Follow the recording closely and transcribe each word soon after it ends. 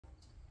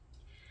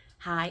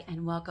Hi,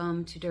 and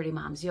welcome to Dirty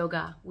Moms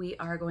Yoga. We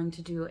are going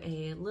to do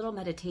a little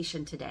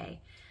meditation today.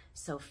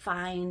 So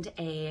find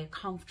a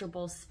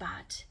comfortable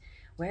spot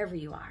wherever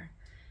you are.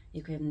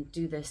 You can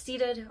do this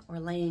seated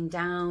or laying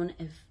down.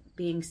 If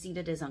being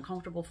seated is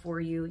uncomfortable for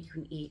you, you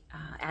can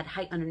add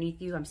height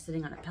underneath you. I'm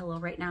sitting on a pillow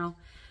right now.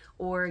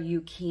 Or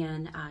you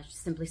can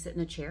simply sit in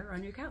a chair or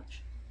on your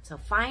couch. So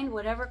find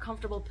whatever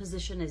comfortable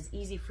position is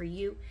easy for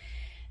you.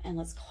 And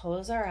let's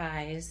close our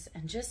eyes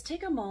and just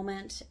take a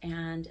moment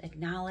and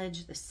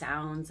acknowledge the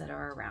sounds that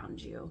are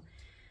around you.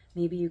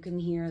 Maybe you can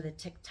hear the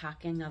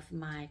tick-tocking of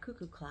my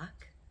cuckoo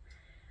clock,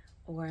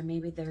 or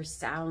maybe there's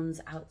sounds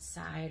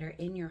outside or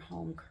in your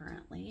home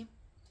currently.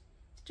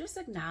 Just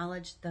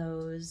acknowledge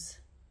those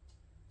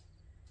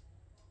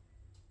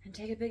and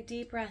take a big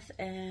deep breath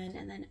in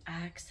and then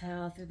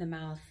exhale through the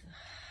mouth.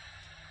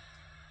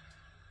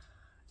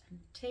 And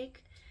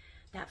take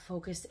that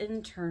focus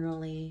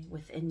internally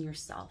within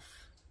yourself.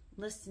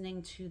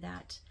 Listening to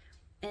that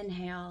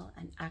inhale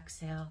and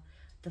exhale,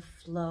 the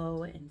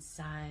flow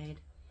inside.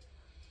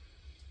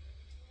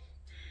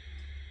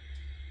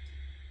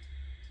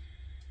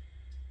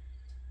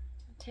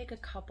 Take a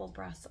couple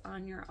breaths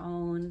on your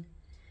own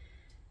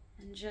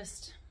and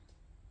just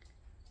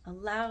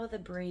allow the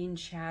brain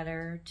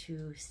chatter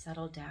to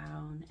settle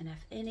down. And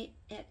if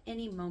at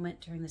any moment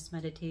during this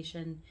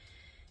meditation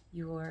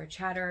your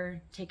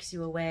chatter takes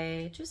you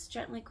away, just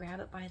gently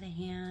grab it by the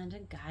hand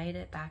and guide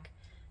it back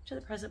to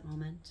the present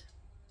moment.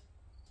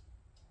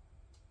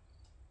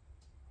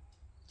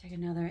 Take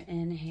another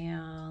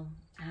inhale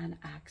and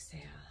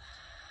exhale.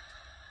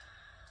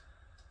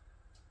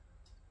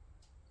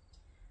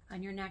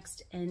 On your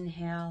next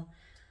inhale,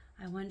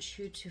 I want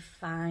you to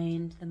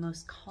find the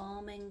most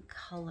calming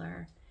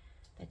color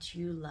that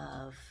you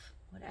love.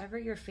 Whatever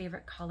your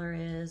favorite color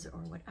is, or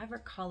whatever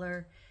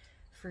color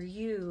for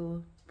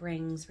you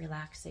brings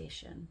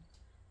relaxation,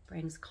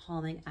 brings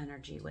calming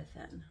energy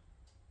within.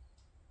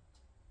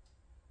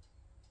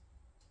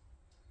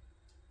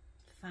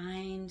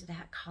 Find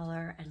that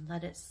color and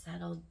let it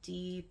settle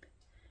deep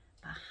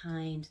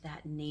behind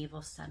that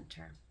navel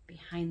center,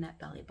 behind that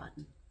belly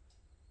button.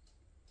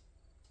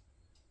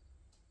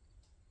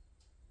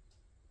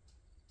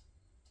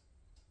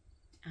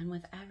 And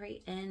with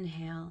every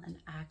inhale and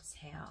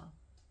exhale,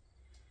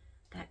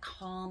 that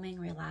calming,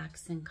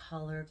 relaxing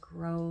color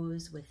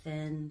grows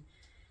within,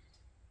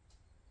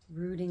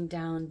 rooting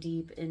down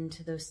deep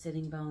into those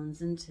sitting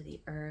bones, into the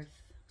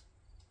earth,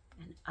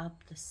 and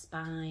up the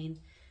spine,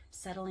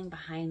 settling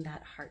behind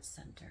that heart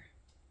center.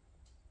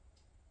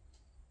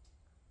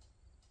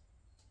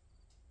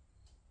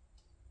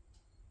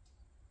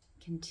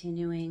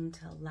 Continuing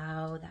to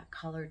allow that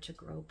color to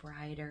grow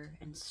brighter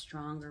and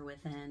stronger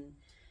within,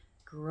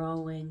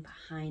 growing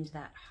behind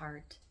that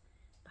heart,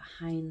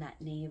 behind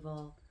that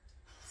navel,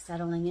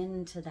 settling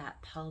into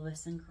that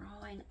pelvis and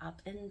growing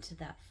up into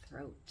that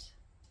throat.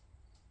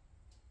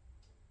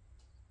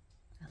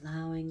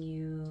 Allowing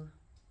you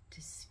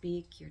to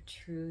speak your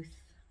truth,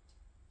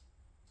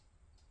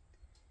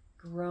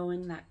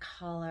 growing that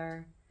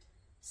color,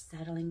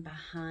 settling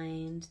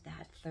behind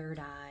that third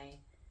eye,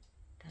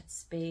 that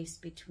space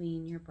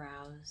between your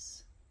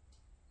brows.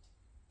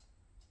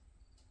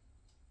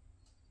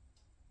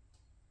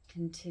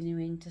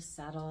 Continuing to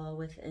settle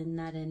within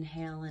that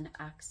inhale and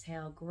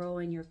exhale,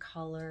 growing your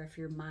color. If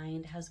your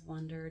mind has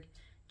wandered,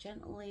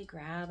 gently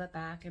grab it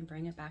back and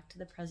bring it back to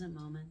the present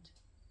moment.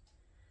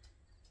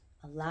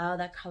 Allow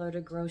that color to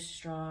grow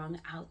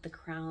strong out the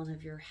crown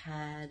of your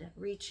head,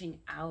 reaching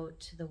out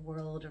to the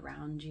world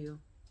around you.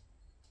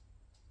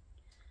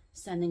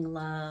 Sending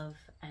love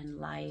and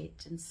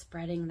light and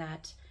spreading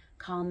that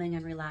calming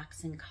and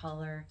relaxing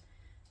color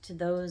to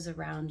those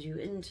around you,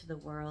 into the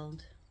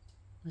world.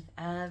 With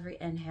every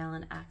inhale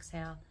and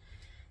exhale,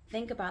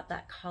 think about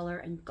that color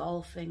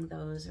engulfing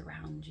those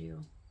around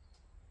you.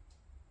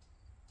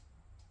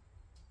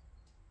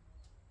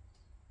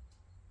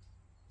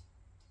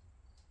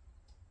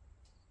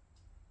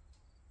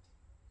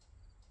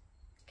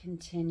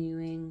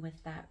 Continuing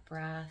with that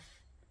breath,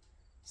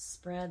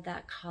 spread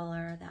that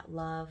color, that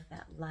love,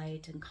 that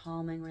light, and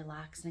calming,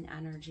 relaxing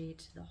energy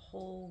to the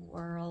whole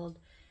world,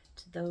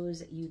 to those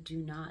that you do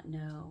not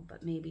know,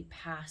 but maybe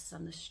pass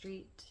on the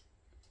street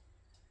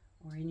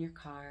or in your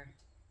car.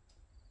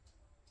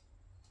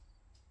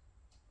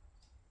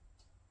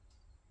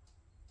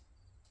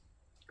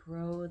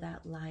 Grow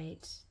that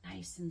light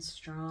nice and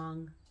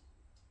strong.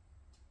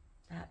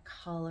 That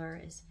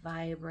color is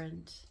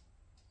vibrant,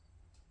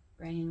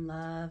 bringing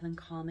love and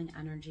calming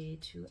energy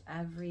to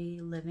every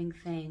living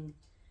thing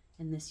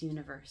in this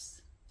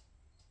universe.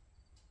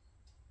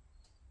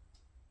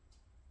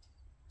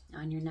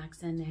 On your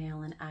next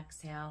inhale and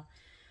exhale,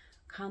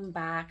 come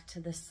back to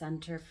the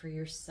center for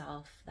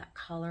yourself, that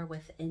color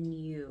within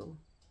you,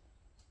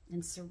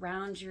 and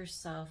surround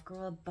yourself.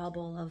 Grow a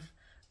bubble of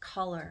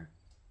color,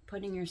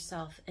 putting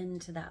yourself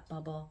into that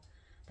bubble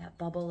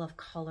of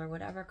color,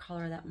 whatever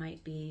color that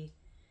might be,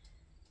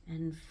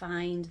 and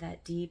find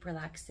that deep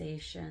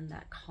relaxation,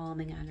 that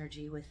calming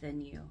energy within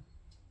you.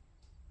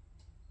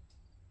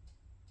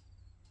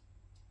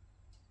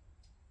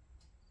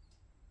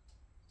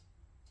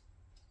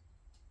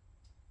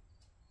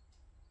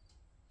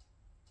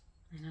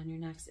 on your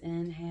next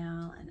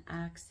inhale and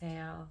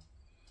exhale,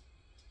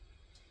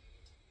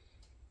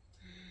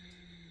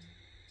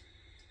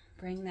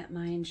 bring that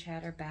mind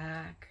chatter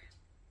back.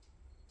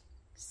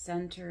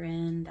 Center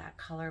in that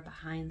color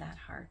behind that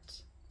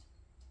heart.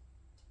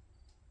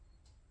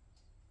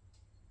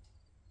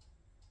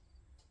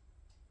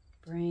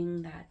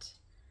 Bring that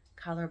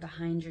color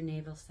behind your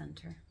navel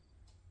center.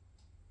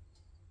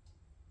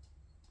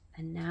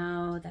 And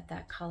now that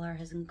that color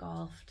has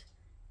engulfed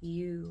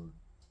you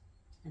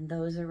and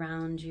those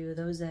around you,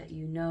 those that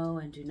you know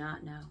and do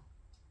not know,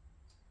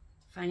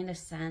 find a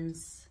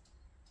sense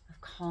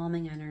of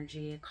calming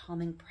energy, a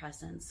calming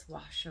presence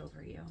wash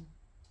over you.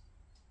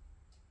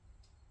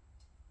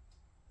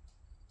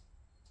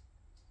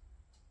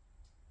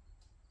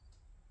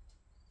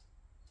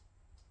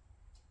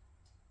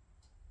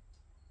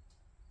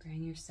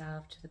 Bring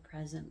yourself to the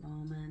present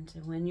moment,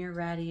 and when you're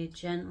ready,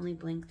 gently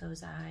blink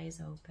those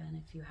eyes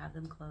open if you have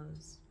them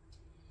closed.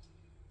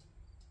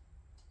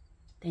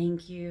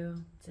 Thank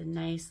you. It's a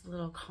nice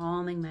little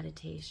calming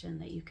meditation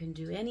that you can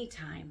do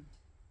anytime.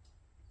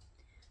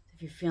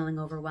 If you're feeling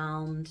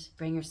overwhelmed,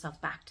 bring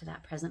yourself back to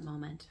that present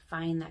moment.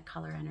 Find that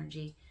color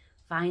energy,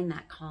 find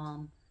that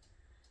calm,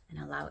 and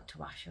allow it to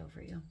wash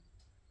over you.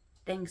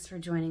 Thanks for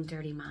joining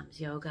Dirty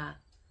Moms Yoga.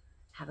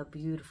 Have a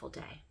beautiful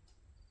day.